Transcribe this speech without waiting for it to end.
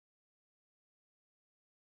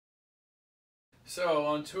So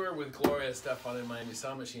on tour with Gloria Estefan in Miami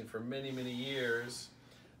Sound Machine for many, many years,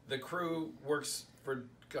 the crew works for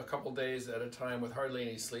a couple days at a time with hardly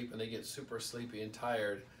any sleep, and they get super sleepy and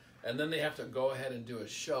tired. And then they have to go ahead and do a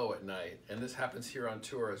show at night. And this happens here on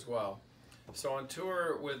tour as well. So on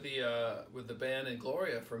tour with the band and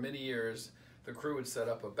Gloria for many years, the crew would set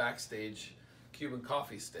up a backstage Cuban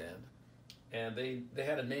coffee stand. And they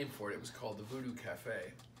had a name for it. It was called the Voodoo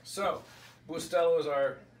Cafe. So Bustelo is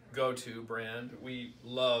our go-to brand. We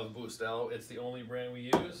love Bustelo. It's the only brand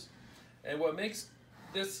we use. And what makes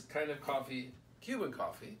this kind of coffee Cuban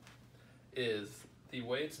coffee is the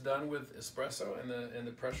way it's done with espresso and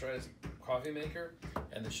the pressurized coffee maker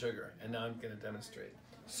and the sugar. And now I'm going to demonstrate.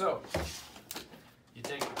 So you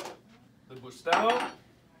take the Bustelo,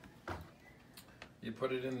 you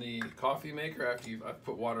put it in the coffee maker after I've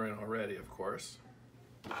put water in already, of course.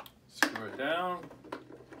 Screw it down.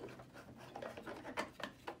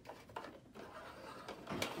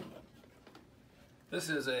 This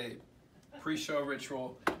is a pre-show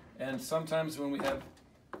ritual, and sometimes when we have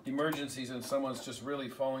emergencies and someone's just really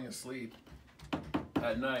falling asleep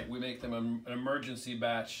at night, we make them an emergency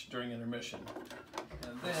batch during intermission.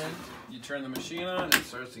 And then you turn the machine on, it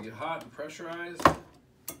starts to get hot and pressurized.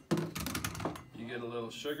 You get a little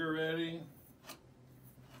sugar ready.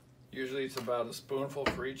 Usually it's about a spoonful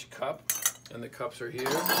for each cup, and the cups are here.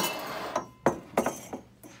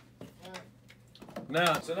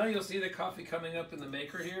 So now you'll see the coffee coming up in the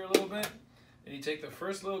maker here a little bit, and you take the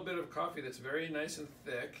first little bit of coffee that's very nice and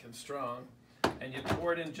thick and strong, and you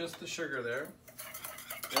pour it in just the sugar there.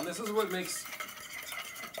 And this is what makes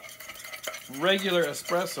regular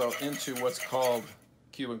espresso into what's called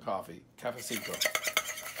Cuban coffee, Cafecito.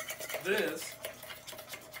 This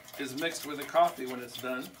is mixed with the coffee when it's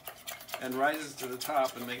done and rises to the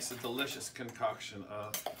top and makes a delicious concoction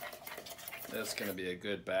of. This is going to be a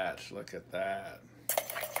good batch. Look at that.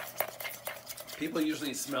 People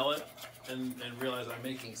usually smell it and realize I'm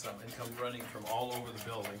making some and come running from all over the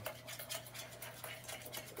building.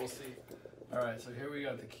 We'll see. All right, so here we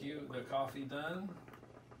got the coffee done.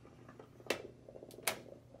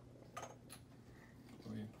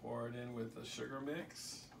 We pour it in with the sugar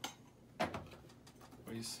mix.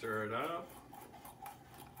 We stir it up.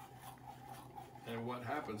 And what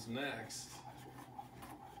happens next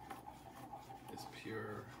is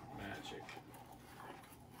pure magic.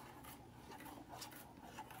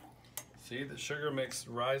 See, the sugar mix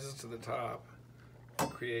rises to the top and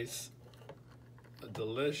creates a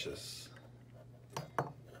delicious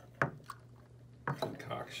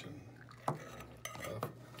concoction of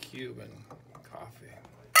Cuban coffee.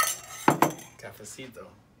 Cafecito.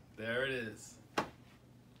 There it is.